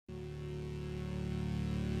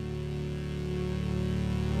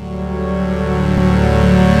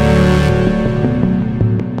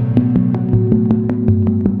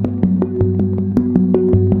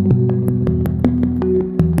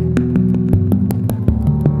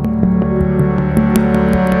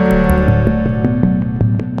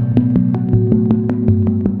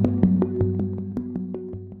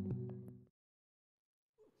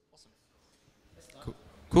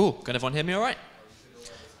Can everyone hear me all right?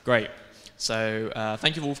 Great. So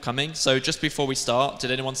thank you all for coming. So just before we start,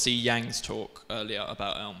 did anyone see Yang's talk earlier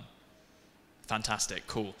about Elm? Fantastic,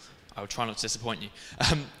 cool. I will try not to disappoint you.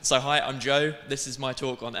 So hi, I'm Joe. This is my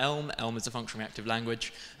talk on Elm. Elm is a functional reactive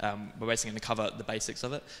language. We're basically going to cover the basics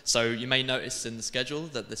of it. So you may notice in the schedule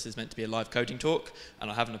that this is meant to be a live coding talk,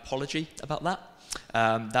 and I have an apology about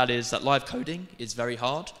that. That is that live coding is very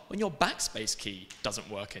hard when your backspace key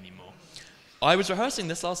doesn't work anymore. I was rehearsing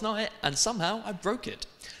this last night, and somehow I broke it.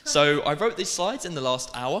 So I wrote these slides in the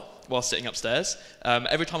last hour while sitting upstairs.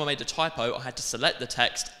 Every time I made a typo, I had to select the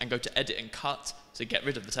text and go to edit and cut to get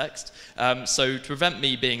rid of the text. So to prevent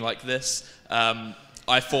me being like this,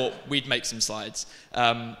 I thought we'd make some slides.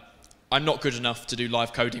 I'm not good enough to do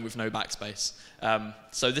live coding with no backspace.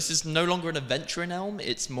 So this is no longer an adventure in Elm,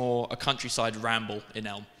 it's more a countryside ramble in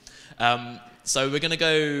Elm. So we're going to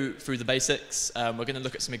go through the basics, we're going to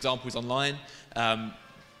look at some examples online,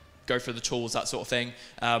 go through the tools, that sort of thing.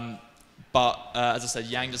 But as I said,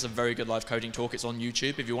 Yang does a very good live coding talk. It's on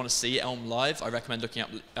YouTube. If you want to see Elm live, I recommend looking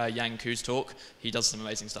up Yang Ku's talk. He does some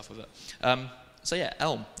amazing stuff with it. So yeah,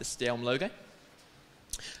 Elm. This is the Elm logo.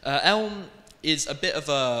 Elm is a bit of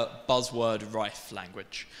a buzzword rife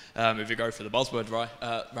language. If you go for the buzzword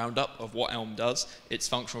roundup of what Elm does, it's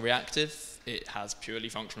functional reactive. It has purely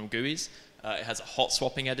functional GUIs. It has a hot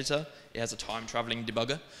swapping editor. It has a time traveling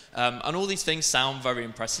debugger. And all these things sound very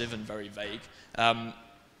impressive and very vague.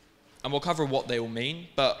 And we'll cover what they all mean,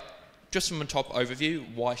 but just from a top overview,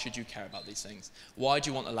 why should you care about these things? Why do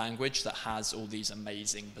you want a language that has all these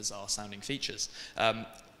amazing, bizarre sounding features?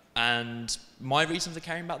 And my reason for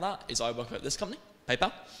caring about that is I work at this company,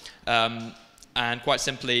 PayPal. And quite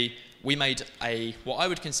simply, we made what I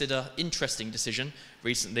would consider interesting decision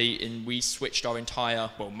recently we switched our entire,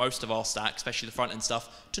 well, most of our stack, especially the front end stuff,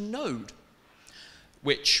 to Node,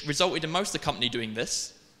 which resulted in most of the company doing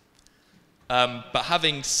this. But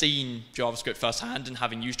having seen JavaScript firsthand and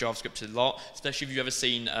having used JavaScript a lot, especially if you've ever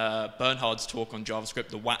seen Bernhard's talk on JavaScript,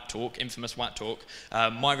 the WAT talk, infamous WAT talk,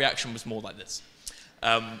 my reaction was more like this.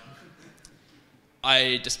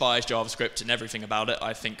 I despise JavaScript and everything about it.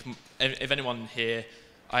 I think if anyone here,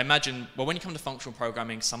 I imagine, well, when you come to functional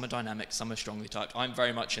programming, some are dynamic, some are strongly typed. I'm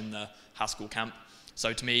very much in the Haskell camp.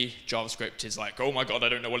 So to me, JavaScript is like, oh my God, I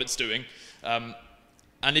don't know what it's doing.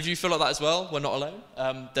 And if you feel like that as well, we're not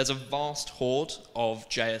alone. There's a vast horde of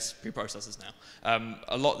JS preprocessors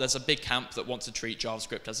now. There's a big camp that wants to treat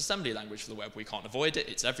JavaScript as assembly language for the web. We can't avoid it,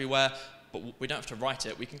 it's everywhere, but we don't have to write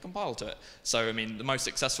it, we can compile to it. So, I mean, the most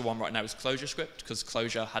successful one right now is ClojureScript, because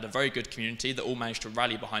Clojure had a very good community that all managed to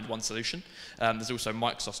rally behind one solution. There's also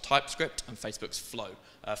Microsoft's TypeScript and Facebook's Flow.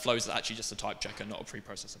 Flow is actually just a type checker, not a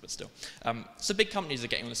preprocessor, but still. So big companies are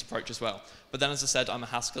getting on this approach as well. But then, as I said, I'm a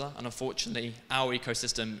Haskeller, and unfortunately, our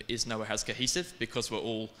ecosystem is nowhere as cohesive because we're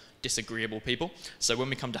all disagreeable people. So when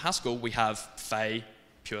we come to Haskell, we have Fay,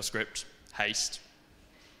 PureScript, Haste,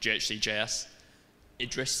 GHC.js,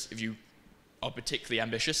 Idris, if you are particularly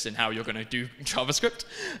ambitious in how you're going to do JavaScript.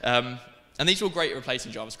 And these are all great at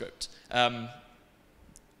replacing JavaScript.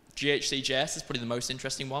 GHC.js is probably the most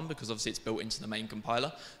interesting one because obviously it's built into the main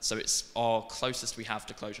compiler, so it's our closest we have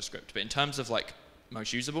to ClojureScript. But in terms of like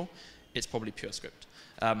most usable, it's probably PureScript.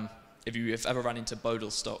 If you've ever run into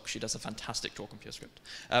Bodil's stock, she does a fantastic talk on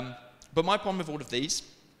PureScript. But my problem with all of these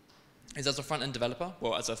is as a front-end developer,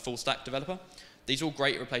 or as a full-stack developer, these are all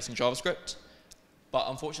great at replacing JavaScript, but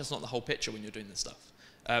unfortunately it's not the whole picture when you're doing this stuff.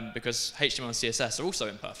 Because HTML and CSS are also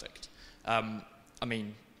imperfect. I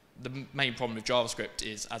mean, the main problem with JavaScript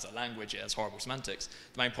is, as a language, it has horrible semantics.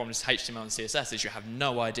 The main problem with HTML and CSS is you have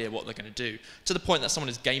no idea what they're going to do, to the point that someone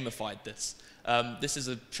has gamified this. This is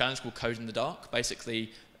a challenge called Code in the Dark.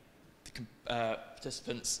 Basically, the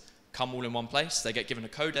participants come all in one place. They get given a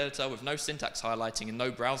code editor with no syntax highlighting and no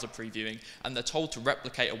browser previewing, and they're told to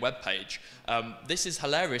replicate a web page. This is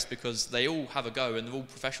hilarious because they all have a go, and they're all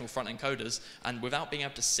professional front-end coders, and without being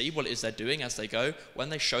able to see what it is they're doing as they go, when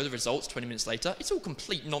they show the results 20 minutes later, it's all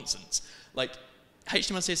complete nonsense. Like,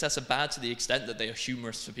 HTML and CSS are bad to the extent that they are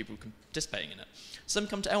humorous for people participating in it. So then we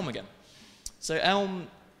come to Elm again. So Elm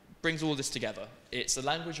brings all this together. It's a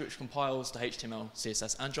language which compiles to HTML,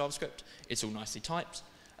 CSS, and JavaScript. It's all nicely typed.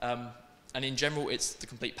 And in general, it's the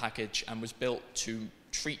complete package and was built to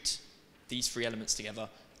treat these three elements together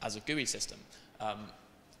as a GUI system,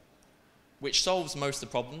 which solves most of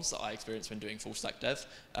the problems that I experience when doing full stack dev,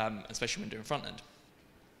 especially when doing front end.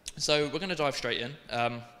 So we're going to dive straight in.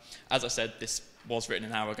 As I said, this was written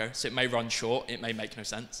an hour ago, so it may run short, it may make no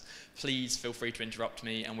sense. Please feel free to interrupt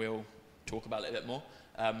me and we'll talk about it a bit more.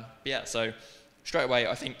 But yeah, so straight away,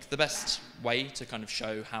 I think the best way to kind of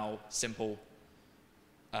show how simple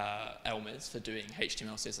Elm is for doing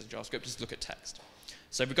HTML, CSS, and JavaScript, is look at text.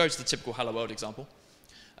 So if we go to the typical hello world example,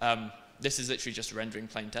 this is literally just rendering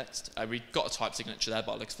plain text. We've got a type signature there,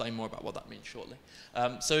 but I'll explain more about what that means shortly.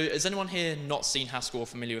 So has anyone here not seen Haskell or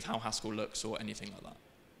familiar with how Haskell looks or anything like that?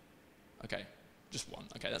 Okay, just one.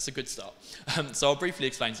 Okay, that's a good start. So I'll briefly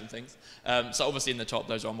explain some things. So obviously in the top,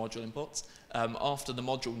 those are our module imports. After the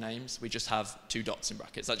module names, we just have 2 dots in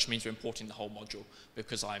brackets. That just means we're importing the whole module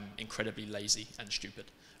because I'm incredibly lazy and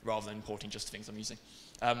stupid, rather than importing just the things I'm using.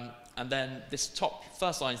 And then this top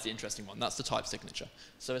first line is the interesting one. That's the type signature.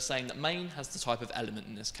 So we're saying that main has the type of element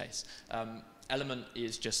in this case. Element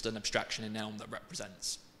is just an abstraction in Elm that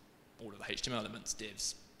represents all of the HTML elements,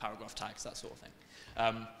 divs, paragraph tags, that sort of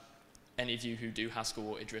thing. Any of you who do Haskell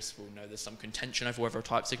or Idris will know there's some contention over whether a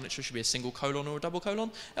type signature should be a single colon or a double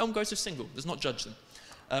colon. Elm goes with single, does not judge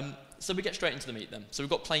them. So we get straight into the meat then. So we've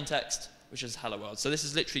got plain text, which is hello world. So this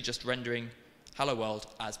is literally just rendering hello world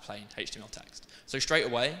as plain HTML text. So straight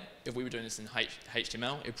away, if we were doing this in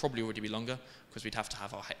HTML, it would probably already be longer because we'd have to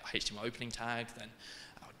have our HTML opening tag, then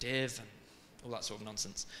our div, and all that sort of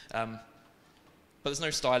nonsense. But there's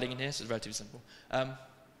no styling in here, so it's relatively simple.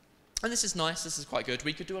 And this is nice, this is quite good.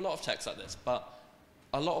 We could do a lot of text like this, but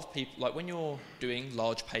a lot of people, like when you're doing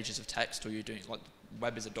large pages of text, or you're doing, like,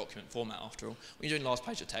 web is a document format after all, when you're doing large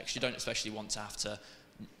pages of text, you don't especially want to have to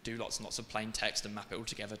do lots and lots of plain text and map it all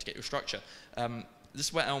together to get your structure. This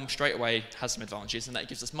is where Elm straight away has some advantages, and that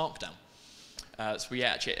gives us Markdown. So it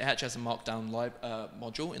actually has a Markdown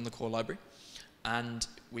module in the core library, and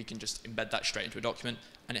we can just embed that straight into a document,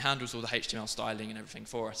 and it handles all the HTML styling and everything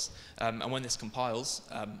for us. And when this compiles,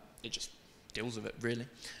 it just deals with it, really.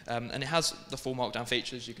 And it has the full Markdown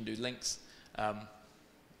features. You can do links,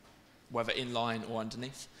 whether inline or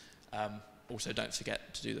underneath. Also, don't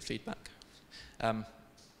forget to do the feedback.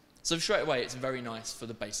 So straight away, it's very nice for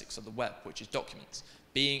the basics of the web, which is documents.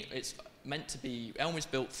 It's meant to be, Elm is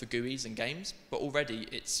built for GUIs and games, but already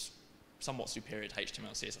it's somewhat superior to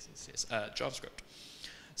HTML, CSS, and JavaScript.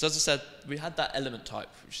 So as I said, we had that element type,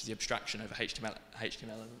 which is the abstraction over HTML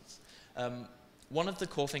elements. One of the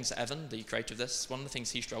core things that Evan, the creator of this, one of the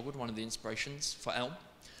things he struggled, one of the inspirations for Elm,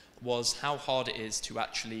 was how hard it is to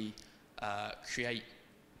actually create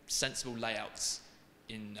sensible layouts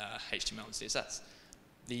in HTML and CSS.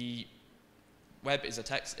 The web is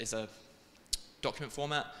a document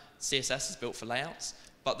format. CSS is built for layouts,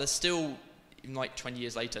 but there's still, even like 20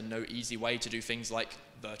 years later, no easy way to do things like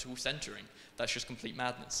vertical centering. That's just complete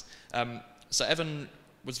madness. So Evan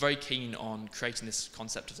was very keen on creating this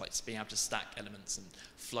concept of like being able to stack elements and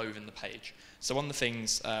flow within the page. So one of the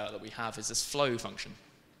things that we have is this flow function,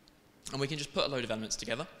 and we can just put a load of elements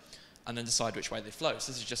together and then decide which way they flow.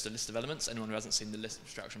 So this is just a list of elements. Anyone who hasn't seen the list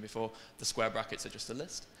abstraction before, the square brackets are just a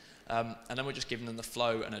list. And then we're just giving them the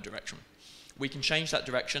flow and a direction. We can change that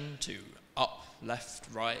direction to up, left,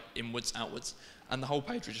 right, inwards, outwards, and the whole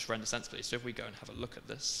page will just render sensibly. So if we go and have a look at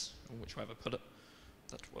this, or which way have I put it?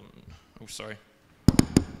 That one, oh sorry.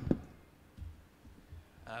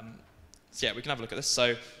 So yeah, we can have a look at this.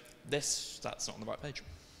 So that's not on the right page.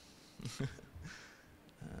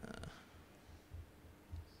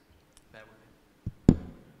 Bear with me.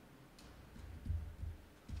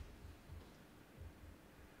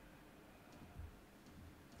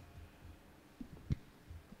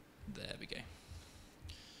 There we go.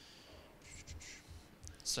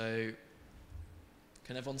 So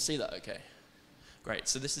can everyone see that okay? Great,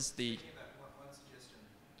 so this is the... One suggestion.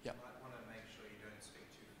 Yeah. You might want to make sure you don't speak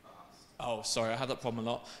too fast. Oh, sorry, I have that problem a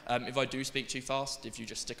lot. If I do speak too fast, if you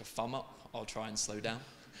just stick a thumb up, I'll try and slow down.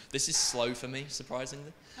 This is slow for me,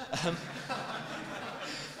 surprisingly.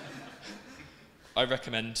 I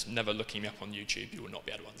recommend never looking me up on YouTube. You will not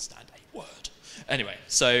be able to understand a word. Anyway,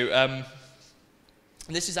 so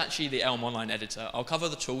this is actually the Elm Online Editor. I'll cover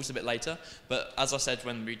the tools a bit later, but as I said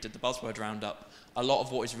when we did the buzzword roundup, a lot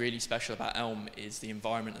of what is really special about Elm is the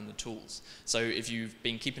environment and the tools. So if you've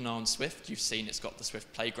been keeping an eye on Swift, you've seen it's got the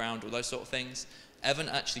Swift Playground, all those sort of things. Evan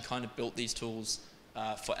actually kind of built these tools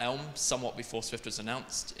for Elm somewhat before Swift was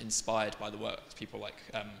announced, inspired by the work of people like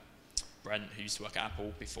Brent, who used to work at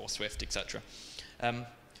Apple before Swift, etc.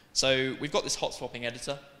 So we've got this hot swapping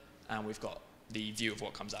editor, and we've got the view of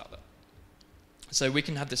what comes out of it. So we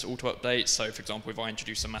can have this auto-update. So for example, if I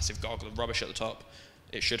introduce a massive gargle of rubbish at the top,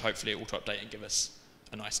 it should hopefully auto-update and give us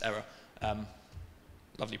a nice error.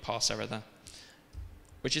 Lovely parse error there,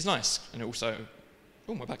 which is nice. And it also,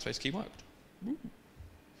 oh, my backspace key worked. Ooh.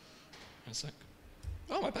 A sec.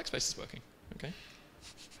 Oh, my backspace is working. Okay,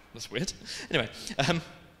 that's weird. Anyway,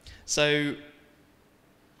 so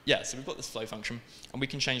yeah, so we've got this flow function, and we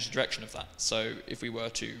can change the direction of that. So if we were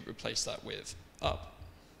to replace that with up,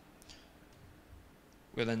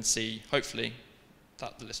 we'll then see, hopefully,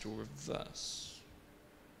 that the list will reverse.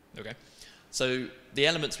 Okay. So the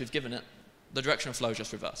elements we've given it, the direction of flow is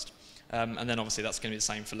just reversed. And then obviously that's going to be the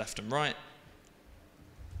same for left and right.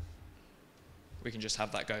 We can just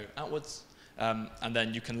have that go outwards. And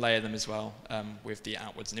then you can layer them as well with the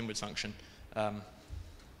outwards and inwards function.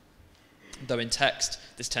 Though in text,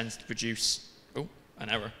 this tends to produce, oh, an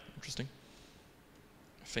error. Interesting.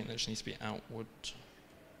 I think that just needs to be outward.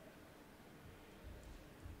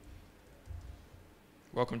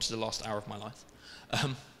 Welcome to the last hour of my life.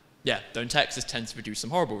 Yeah, though in text, this tends to produce some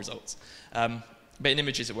horrible results. But in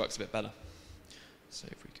images, it works a bit better. So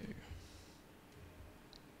if we go.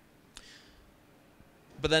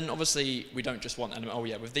 But then obviously, we don't just want element. Oh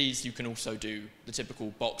yeah, with these, you can also do the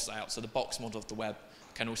typical box layout. So the box model of the web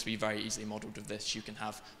can also be very easily modeled with this. You can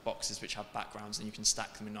have boxes which have backgrounds, and you can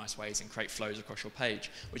stack them in nice ways and create flows across your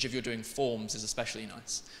page, which if you're doing forms is especially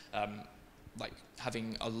nice. Like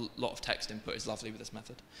having a lot of text input is lovely with this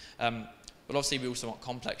method. But obviously we also want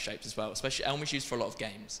complex shapes as well, especially Elm is used for a lot of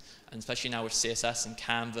games, and especially now with CSS and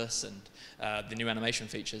Canvas and the new animation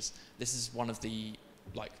features, this is one of the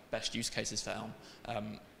best use cases for Elm.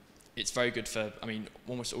 It's very good for, I mean,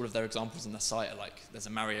 almost all of their examples on their site are like, there's a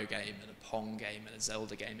Mario game and a Pong game and a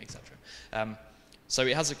Zelda game, etc. So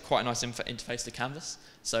it has quite a nice interface to Canvas.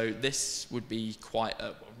 So this would be quite,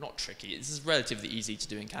 well, not tricky. This is relatively easy to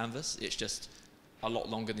do in Canvas. It's just a lot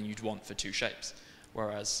longer than you'd want for two shapes.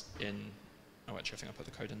 Whereas in, oh, actually, I think I put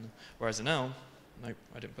the code in there. Whereas in Elm, nope,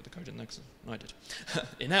 I didn't put the code in there, no, I did.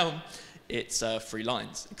 In Elm, it's 3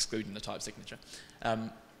 lines, excluding the type signature.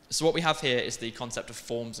 So what we have here is the concept of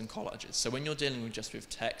forms and collages. So when you're dealing just with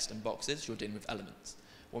text and boxes, you're dealing with elements.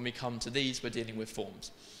 When we come to these, we're dealing with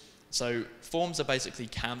forms. So forms are basically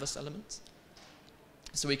canvas elements.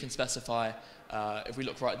 So we can specify, if we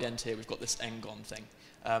look right at the end here, we've got this n-gon thing.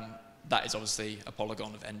 That is obviously a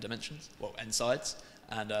polygon of n dimensions, well, n sides,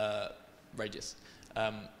 and radius.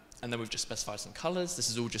 And then we've just specified some colors. This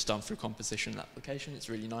is all just done through composition and application. It's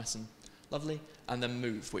really nice and lovely. And then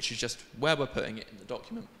move, which is just where we're putting it in the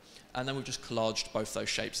document. And then we've just collaged both those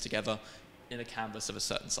shapes together in a canvas of a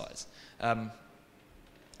certain size.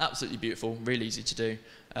 Absolutely beautiful, really easy to do.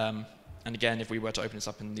 And again, if we were to open this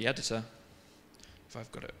up in the editor, if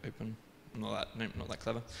I've got it open, not that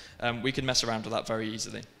clever, we can mess around with that very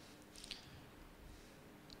easily.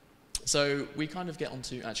 So we kind of get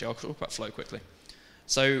onto, actually I'll talk about flow quickly.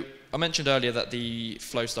 So I mentioned earlier that the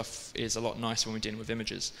flow stuff is a lot nicer when we're dealing with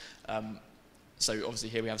images. So obviously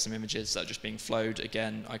here we have some images that are just being flowed.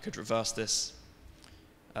 Again, I could reverse this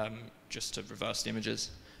just to reverse the images.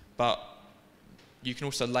 But you can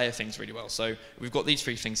also layer things really well. So we've got these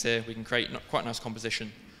 3 things here. We can create quite a nice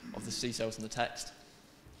composition of the details and the text.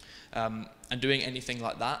 And doing anything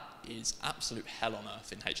like that is absolute hell on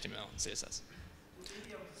earth in HTML and CSS. Would you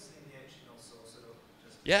be able to see the HTML source at all?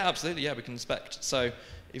 Yeah, absolutely. Yeah, we can inspect. So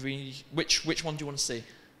if we, which one do you want to see?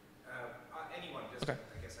 Anyone. Just Okay.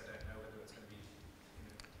 I guess I don't know whether it's going to be.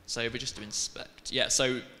 So if we just do inspect, yeah.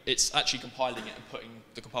 So it's actually compiling it and putting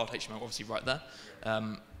the compiled HTML obviously right there.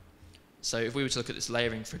 So if we were to look at this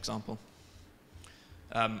layering, for example,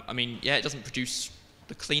 I mean, yeah, it doesn't produce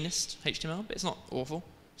the cleanest HTML, but it's not awful.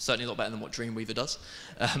 Certainly a lot better than what Dreamweaver does.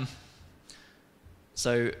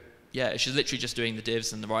 So yeah, it's just literally just doing the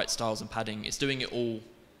divs and the right styles and padding. It's doing it all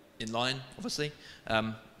in line, obviously,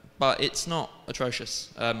 but it's not atrocious.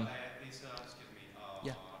 Excuse me.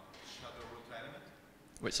 Yeah. Shadow root element.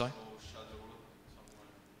 Wait, sorry? Or shadow root somewhere.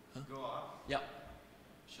 Huh? Go up. Yeah.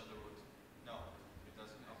 Shadow root. No, it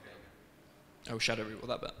doesn't. Okay. Oh, shadow root, well,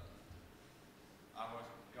 that bit. I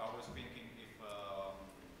was thinking if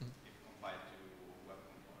compiled to web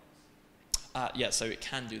components. Yeah, so it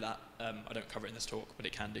can do that. I don't cover it in this talk, but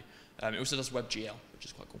it can do. It also does WebGL, which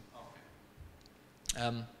is quite cool.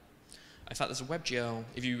 Okay. In fact, there's a WebGL,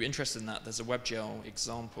 if you're interested in that, there's a WebGL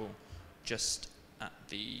example just at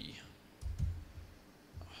the,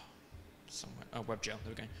 somewhere, oh, WebGL, there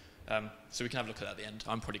we go. So we can have a look at that at the end.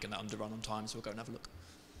 I'm probably going to underrun on time, so we'll go and have a look.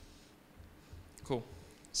 Cool.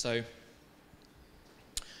 So,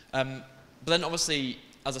 but then obviously,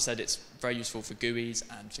 as I said, it's very useful for GUIs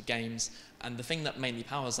and for games. And the thing that mainly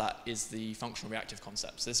powers that is the functional reactive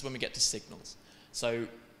concept. So this is when we get to signals. So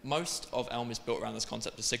most of Elm is built around this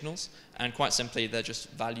concept of signals. And quite simply, they're just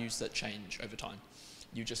values that change over time.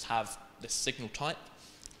 You just have this signal type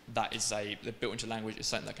that is they're built into language, is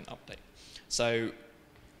something that can update. So,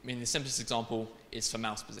 I mean, the simplest example is for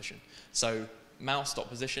mouse position. So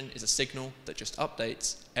mouse.position is a signal that just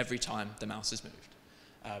updates every time the mouse is moved.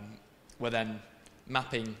 We're then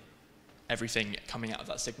mapping everything coming out of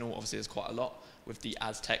that signal. Obviously, there's quite a lot with the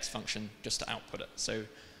as text function just to output it. So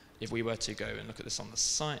if we were to go and look at this on the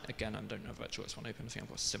site, again, I don't have virtual one open, I think I've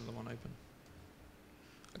got a similar one open.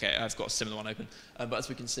 Okay, I've got a similar one open, but as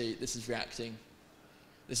we can see, this is reacting.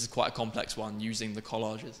 This is quite a complex one using the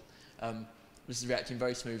collages. This is reacting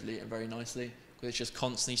very smoothly and very nicely, because it's just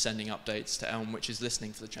constantly sending updates to Elm, which is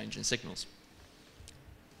listening for the change in signals.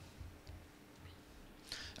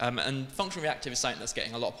 And functional reactive is something that's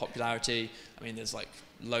getting a lot of popularity. I mean, there's like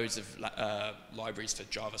loads of libraries for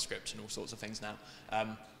JavaScript and all sorts of things now.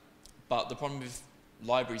 But the problem with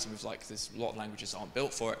libraries and with like there's a lot of languages that aren't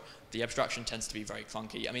built for it, the abstraction tends to be very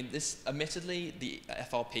clunky. I mean, this admittedly, the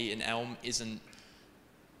FRP in Elm isn't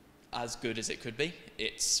as good as it could be.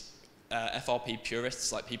 It's FRP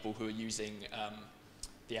purists, like people who are using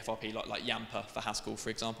the FRP, like Yamper for Haskell, for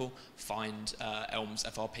example, find Elm's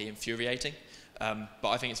FRP infuriating. But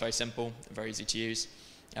I think it's very simple, very easy to use.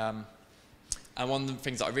 And one of the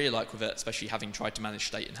things that I really like with it, especially having tried to manage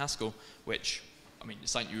state in Haskell, which, I mean,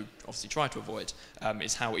 it's something you obviously try to avoid,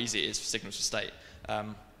 is how easy it is for signals to state. I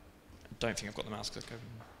don't think I've got the mouse click open.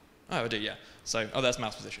 Oh, I do, yeah. So, oh, there's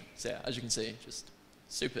mouse position. So yeah, as you can see, just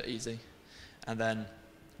super easy. And then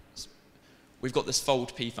we've got this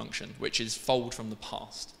fold P function, which is fold from the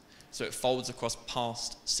past. So it folds across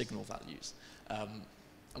past signal values.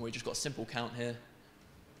 And we've just got a simple count here,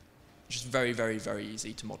 which is very, very, very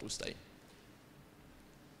easy to model state.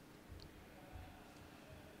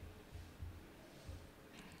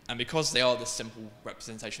 And because they are this simple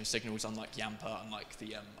representation of signals, unlike Yamper, unlike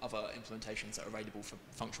the other implementations that are available for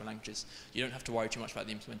functional languages, you don't have to worry too much about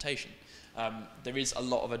the implementation. There is a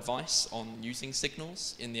lot of advice on using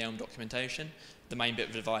signals in the Elm documentation. The main bit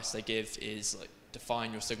of advice they give is like,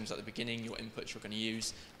 define your signals at the beginning, your inputs you're going to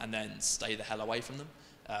use, and then stay the hell away from them.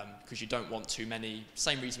 Because you don't want too many,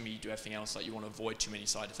 same reason you do everything else, like you want to avoid too many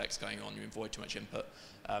side effects going on, you avoid too much input.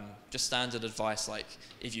 Just standard advice like,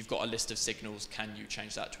 if you've got a list of signals, can you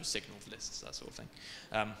change that to a signal list, that sort of thing.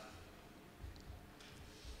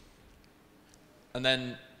 And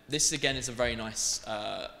then this again is a very nice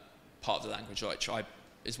part of the language, which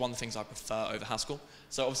is one of the things I prefer over Haskell.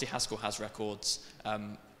 So obviously Haskell has records,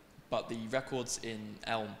 but the records in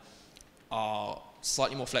Elm are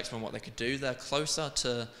slightly more flexible in what they could do. They're closer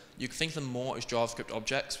to, you can think of them more as JavaScript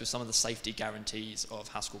objects with some of the safety guarantees of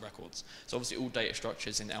Haskell records. So obviously all data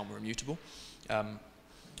structures in Elm are immutable.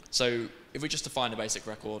 So if we just define a basic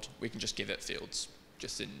record, we can just give it fields,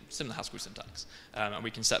 just in similar Haskell syntax. And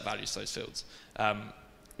we can set values to those fields.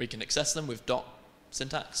 We can access them with dot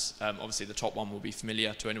syntax. Obviously the top one will be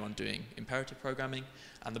familiar to anyone doing imperative programming.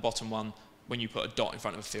 And the bottom one, when you put a dot in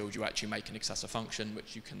front of a field, you actually make an accessor function,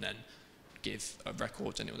 which you can then give a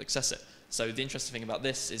record and it will access it. So the interesting thing about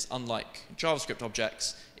this is, unlike JavaScript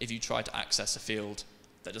objects, if you try to access a field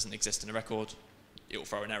that doesn't exist in a record, it will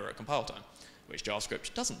throw an error at compile time, which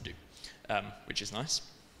JavaScript doesn't do, which is nice.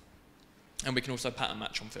 And we can also pattern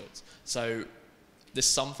match on fields. So this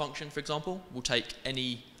sum function, for example, will take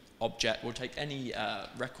any object, will take any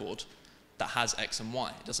record that has X and Y.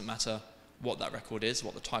 It doesn't matter what that record is,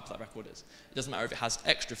 what the type of that record is. It doesn't matter if it has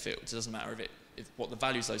extra fields. It doesn't matter if what the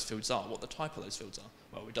values of those fields are, what the type of those fields are.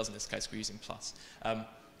 Well, it does in this case, we're using plus.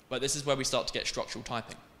 But this is where we start to get structural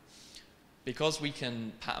typing. Because we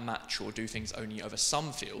can pattern match or do things only over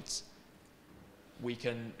some fields, we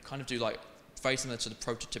can kind of do like very similar to the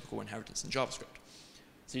prototypical inheritance in JavaScript.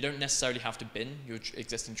 So you don't necessarily have to bin your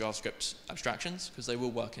existing JavaScript abstractions, because they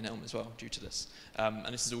will work in Elm as well due to this.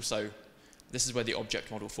 And this is where the object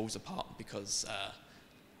model falls apart, because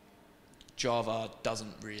Java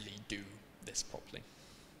doesn't really do this properly.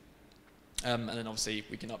 And then obviously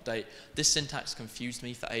we can update. This syntax confused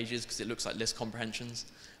me for ages because it looks like list comprehensions,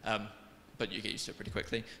 but you get used to it pretty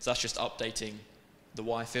quickly. So that's just updating the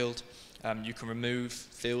Y field. You can remove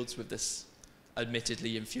fields with this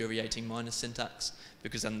admittedly infuriating minus syntax,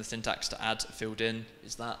 because then the syntax to add a field in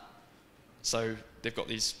is that. So they've got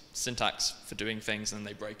these syntax for doing things and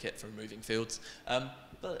they break it for removing fields,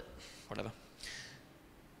 but whatever.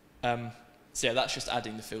 So yeah, that's just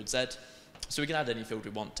adding the field Z. So we can add any field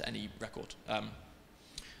we want to any record. But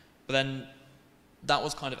then that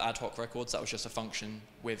was kind of ad hoc records. That was just a function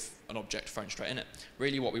with an object thrown straight in it.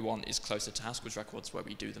 Really what we want is closer to Haskell's records, where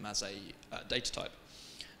we do them as a data type.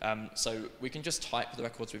 So we can just type the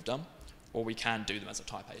records we've done, or we can do them as a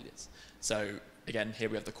type alias. So again, here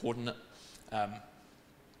we have the coordinate. And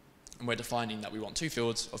we're defining that we want two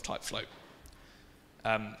fields of type float.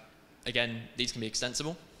 Again, these can be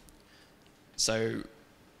extensible. So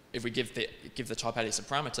if we give the type alias a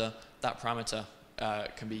parameter, that parameter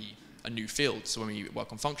can be a new field. So when we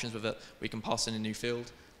work on functions with it, we can pass in a new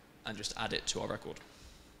field and just add it to our record.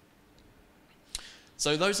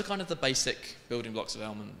 So those are kind of the basic building blocks of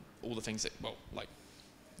Elm and all the things that, well, like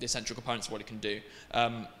the essential components of what it can do.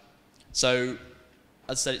 So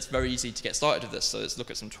as I said, it's very easy to get started with this, so let's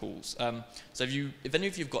look at some tools. So if any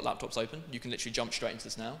of you have got laptops open, you can literally jump straight into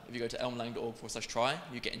this now. If you go to elmlang.org/try,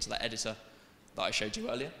 you get into that editor that I showed you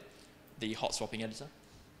earlier, the hot swapping editor.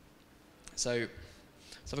 So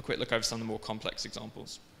let's have a quick look over some of the more complex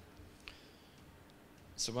examples.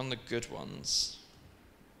 So one of the good ones,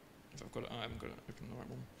 if I've got it, I haven't got it open the right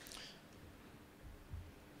one.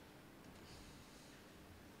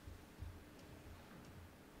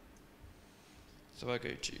 So I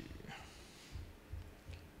go to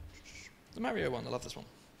the Mario one. I love this one.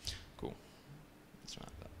 Cool. Let's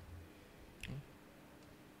wrap that.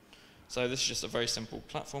 So this is just a very simple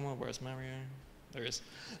platformer. Where's Mario? There he is.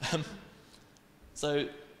 So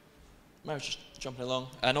Mario's just jumping along,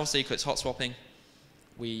 and obviously because it's hot swapping,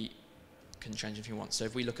 we can change anything we want. So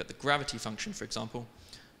if we look at the gravity function, for example,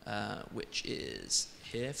 which is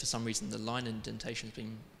here, for some reason the line indentation has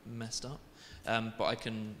been messed up, but I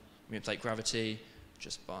can manipulate gravity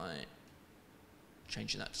just by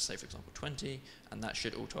changing that to, say, for example, 20, and that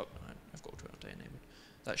should auto-update. I've got auto-update enabled.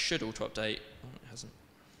 That should auto-update. Oh, it hasn't.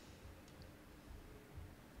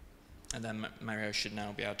 And then Mario should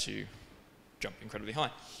now be able to jump incredibly high,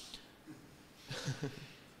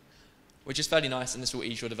 which is fairly nice, and this will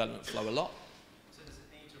ease your development flow a lot. So does it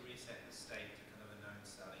need to reset the state to kind of a known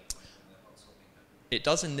starting point from the hot swapping method? It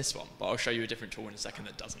does in this one, but I'll show you a different tool in a second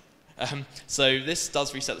that doesn't. So this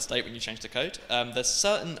does reset the state when you change the code. There's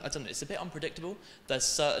certain, I don't know, it's a bit unpredictable. There's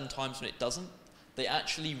certain times when it doesn't. They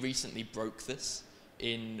actually recently broke this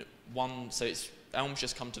in so Elm's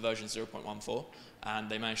just come to version 0.14, and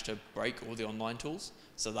they managed to break all the online tools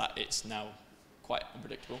so that it's now quite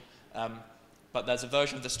unpredictable. But there's a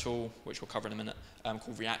version of this tool, which we'll cover in a minute,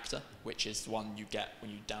 called Reactor, which is the one you get when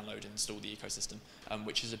you download and install the ecosystem,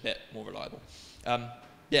 which is a bit more reliable.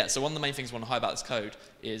 Yeah, so one of the main things I want to highlight about this code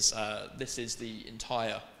is this is the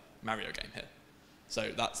entire Mario game here.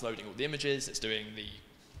 So that's loading all the images, it's doing the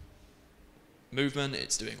movement,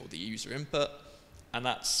 it's doing all the user input, and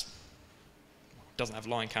that's doesn't have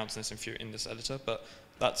line counts in this editor, but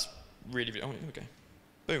that's really, oh, here we go.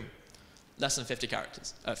 Boom. Less than 50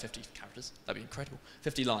 characters. 50 characters, that'd be incredible.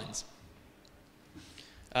 50 lines.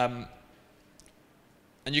 And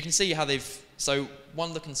you can see how so one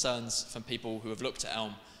of the concerns from people who have looked at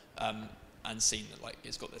Elm and seen that like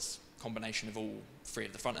it's got this combination of all three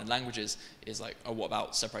of the front-end languages is like, oh, what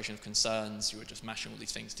about separation of concerns? You were just mashing all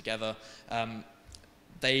these things together.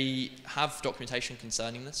 They have documentation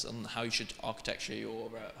concerning this on how you should architecture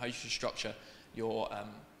how you should structure your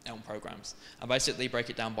Elm programs. And basically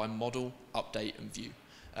break it down by model, update, and view,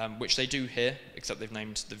 which they do here, except they've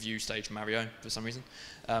named the view stage Mario for some reason.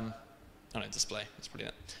 Oh no, display, that's probably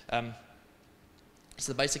it.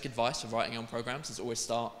 So the basic advice for writing Elm programs is always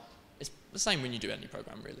start, it's the same when you do any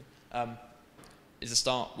program really, is to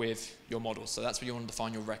start with your models. So that's where you want to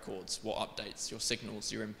define your records, what updates, your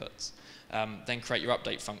signals, your inputs. Then create your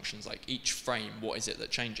update functions, like each frame, what is it that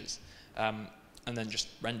changes? And then just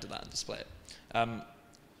render that and display it. And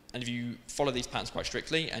if you follow these patterns quite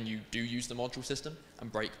strictly and you do use the module system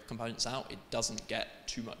and break components out, it doesn't get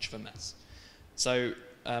too much of a mess. So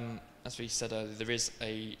as we said earlier, there is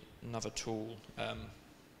another tool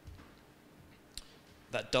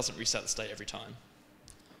that doesn't reset the state every time,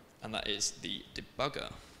 and that is the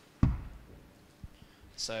debugger.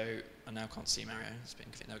 So I now can't see Mario. It's been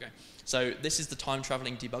confusing. There we go. So this is the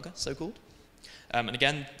time-traveling debugger, so-called. And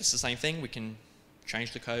again, this is the same thing. We can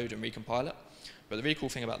change the code and recompile it. But the really cool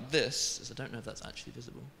thing about this is I don't know if that's actually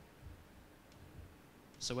visible.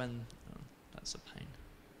 So when, oh, that's a pain.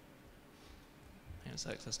 Hang on a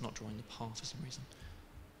sec, that's not drawing the path for some reason.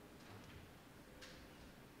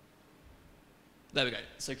 There we go.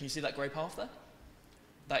 So can you see that grey path there?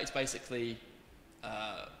 That is basically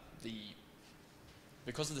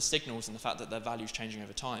because of the signals and the fact that their value's changing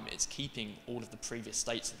over time, it's keeping all of the previous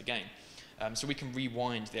states of the game. So we can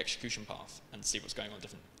rewind the execution path and see what's going on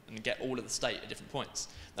and get all of the state at different points.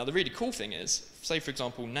 Now the really cool thing is, say for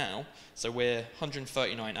example now, so we're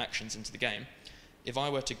 139 actions into the game. If I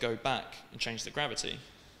were to go back and change the gravity,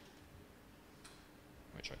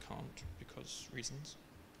 which I can't because reasons.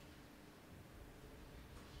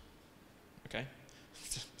 Okay,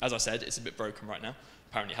 as I said, it's a bit broken right now.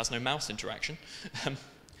 Apparently it has no mouse interaction.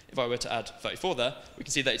 If I were to add 34 there, we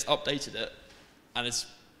can see that it's updated it and it's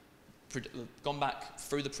gone back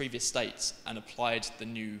through the previous states and applied the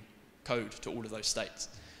new code to all of those states.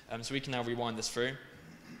 So we can now rewind this through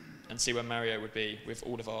and see where Mario would be with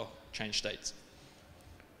all of our changed states.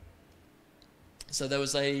 So there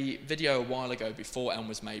was a video a while ago before Elm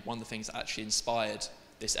was made. One of the things that actually inspired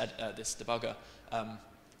this debugger,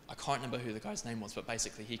 I can't remember who the guy's name was, but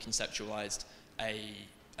basically he conceptualized a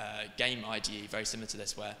game IDE very similar to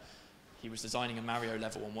this, where he was designing a Mario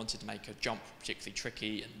level and wanted to make a jump particularly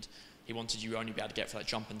tricky, and he wanted you only be able to get for that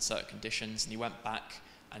jump in certain conditions, and he went back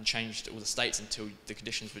and changed all the states until the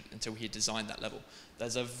conditions until he had designed that level.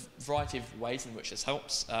 There's a variety of ways in which this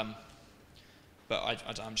helps,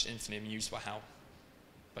 but I'm just infinitely amused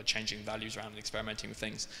by changing values around and experimenting with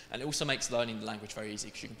things. And it also makes learning the language very easy,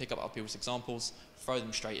 because you can pick up other people's examples, throw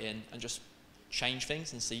them straight in, and just change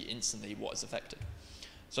things and see instantly what is affected.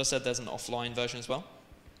 So I said there's an offline version as well.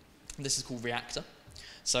 This is called Reactor.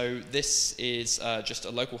 So this is just a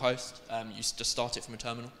local host. You just start it from a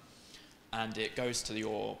terminal, and it goes to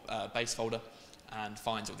your base folder and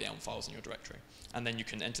finds all the Elm files in your directory. And then you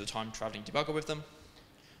can enter the time-traveling debugger with them,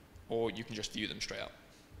 or you can just view them straight up.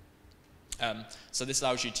 So this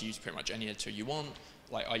allows you to use pretty much any editor you want.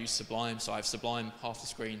 Like I use Sublime, so I have Sublime half the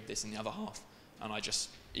screen, this in the other half, and I just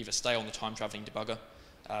either stay on the time-traveling debugger,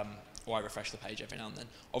 or I refresh the page every now and then.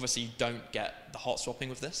 Obviously, you don't get the hot swapping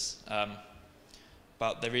with this,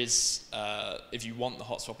 but there is, if you want the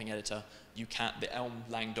hot swapping editor, you can. The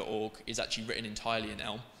elmlang.org is actually written entirely in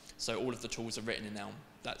Elm, so all of the tools are written in Elm.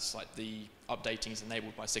 That's like the updating is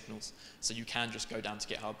enabled by signals, so you can just go down to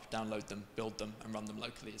GitHub, download them, build them, and run them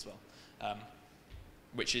locally as well.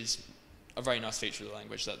 Which is a very nice feature of the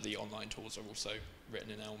language, that the online tools are also written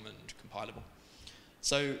in Elm and compilable.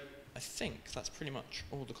 So I think that's pretty much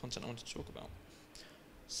all the content I wanted to talk about.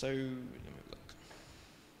 So let me look.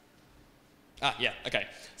 Yeah, okay.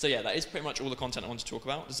 So yeah, that is pretty much all the content I want to talk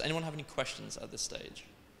about. Does anyone have any questions at this stage?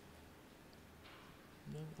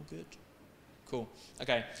 No, all good? Cool.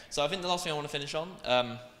 Okay, so I think the last thing I want to finish on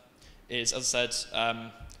is, as I said,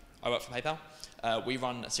 I work for PayPal. We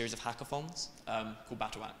run a series of hackathons called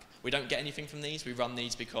BattleHack. We don't get anything from these. We run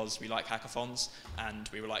these because we like hackathons, and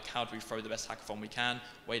we were like, how do we throw the best hackathon we can?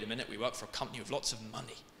 Wait a minute, we work for a company with lots of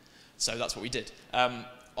money. So that's what we did. I'm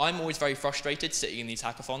always very frustrated sitting in these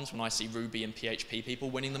hackathons when I see Ruby and PHP people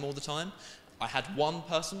winning them all the time. I had one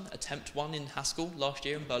person attempt one in Haskell last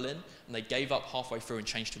year in Berlin, and they gave up halfway through and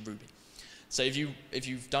changed to Ruby. So if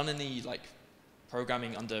you've done any like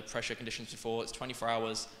programming under pressure conditions before, it's 24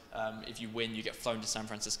 hours. If you win, you get flown to San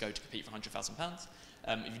Francisco to compete for £100,000.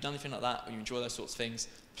 If you've done anything like that, or you enjoy those sorts of things,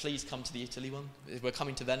 please come to the Italy one. We're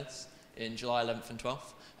coming to Venice in July 11th and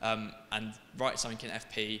 12th, and write something in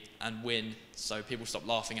FP and win, so people stop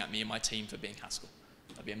laughing at me and my team for being Haskell.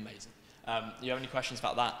 That'd be amazing. You have any questions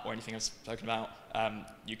about that or anything I've spoken about,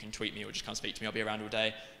 you can tweet me or just come speak to me. I'll be around all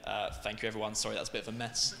day. Thank you, everyone. Sorry, that's a bit of a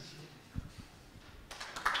mess.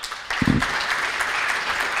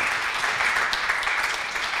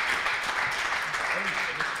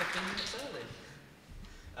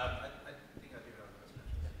 I think I do have a question.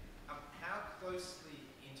 How closely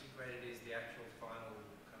integrated is the actual final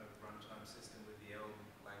kind of runtime system with the Elm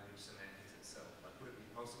language semantics itself? Like, would it be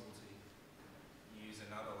possible to use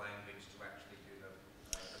another language to actually do the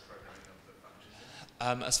programming of the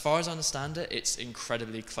functions? As far as I understand it, it's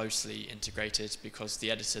incredibly closely integrated because the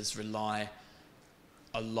editors rely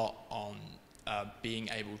a lot on being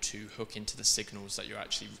able to hook into the signals that you're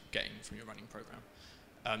actually getting from your running program.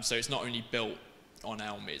 So it's not only built on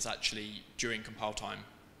Elm, it's actually, during compile time,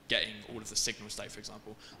 getting all of the signal state, for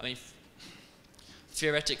example. I mean,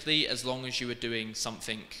 theoretically, as long as you were doing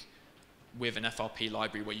something with an FRP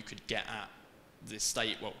library where you could get at the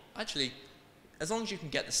state, well, actually, as long as you can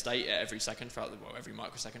get the state at every second throughout every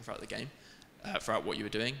microsecond throughout the game, throughout what you were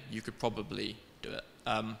doing, you could probably do it.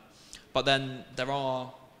 But then there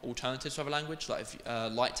are alternatives to other language, like if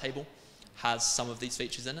Light Table has some of these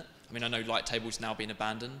features in it. I mean, I know Light Table's now been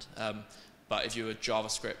abandoned, but if you're a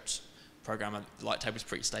JavaScript programmer, Light Table's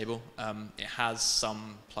pretty stable. It has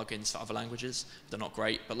some plugins for other languages. They're not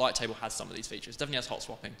great, but Light Table has some of these features. It definitely has hot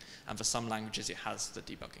swapping, and for some languages it has the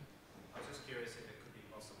debugging. I was just curious if it could be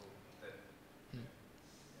possible that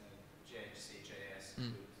JS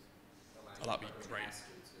could allow That'd be great.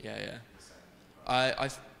 Yeah.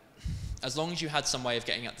 As long as you had some way of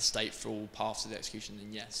getting at the state for all paths of the execution,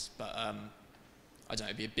 then yes. But I don't know,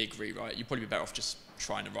 it'd be a big rewrite. You'd probably be better off just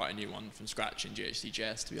trying to write a new one from scratch in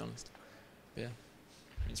GHD.js, to be honest. But yeah, I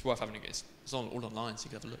mean, it's worth having a guess. It's all online, so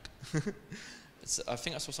you can have a look. I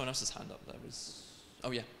think I saw someone else's hand up there.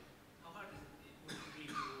 Oh yeah. How hard would it be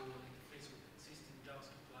to interface with existing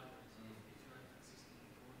JavaScript libraries if you have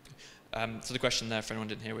existing? So the question there, for anyone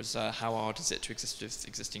who didn't hear, was how hard is it to exist with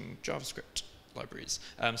existing JavaScript libraries?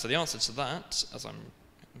 So the answer to that, let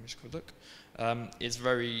me just go look, is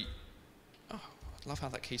very, I love how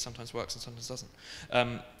that key sometimes works and sometimes doesn't.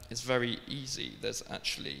 It's very easy. There's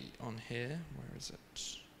actually on here, where is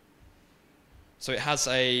it? So it has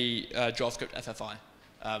a JavaScript FFI,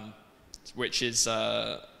 which is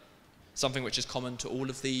something which is common to all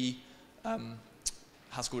of the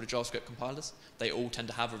Haskell to JavaScript compilers. They all tend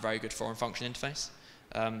to have a very good foreign function interface.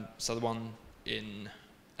 So the one in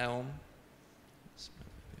Elm,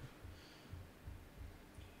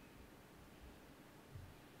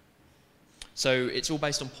 so it's all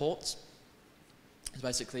based on ports. It's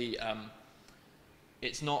basically,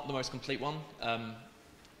 it's not the most complete one.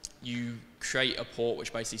 You create a port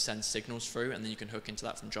which basically sends signals through, and then you can hook into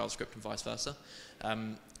that from JavaScript and vice versa.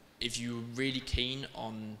 If you're really keen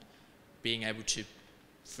on being able to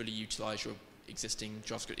fully utilize your existing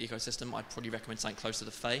JavaScript ecosystem, I'd probably recommend something closer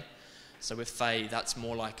to Fay. So with Fay, that's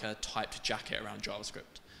more like a typed jacket around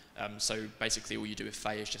JavaScript. So basically all you do with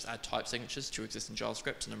Fay is just add type signatures to your existing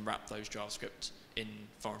JavaScript and then wrap those JavaScript in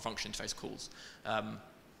foreign function interface calls. I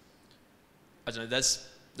don't know,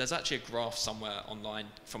 there's actually a graph somewhere online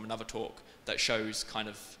from another talk that shows kind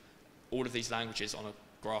of all of these languages on a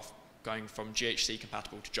graph going from GHC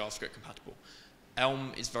compatible to JavaScript compatible.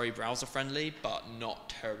 Elm is very browser friendly, but not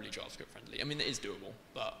terribly JavaScript friendly. I mean, it is doable,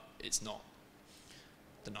 but it's not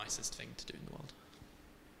the nicest thing to do in the world.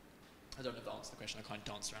 I don't know if that answers the question. I kind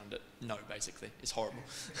of danced around it. No, basically. It's horrible.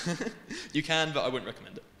 You can, but I wouldn't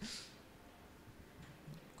recommend it.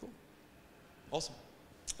 Cool. Awesome.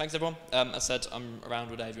 Thanks, everyone. As I said, I'm around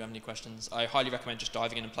all day if you have any questions. I highly recommend just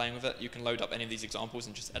diving in and playing with it. You can load up any of these examples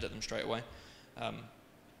and just edit them straight away.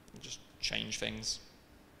 Just change things,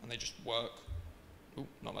 and they just work. Ooh,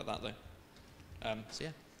 not like that, though. So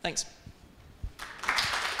yeah, thanks.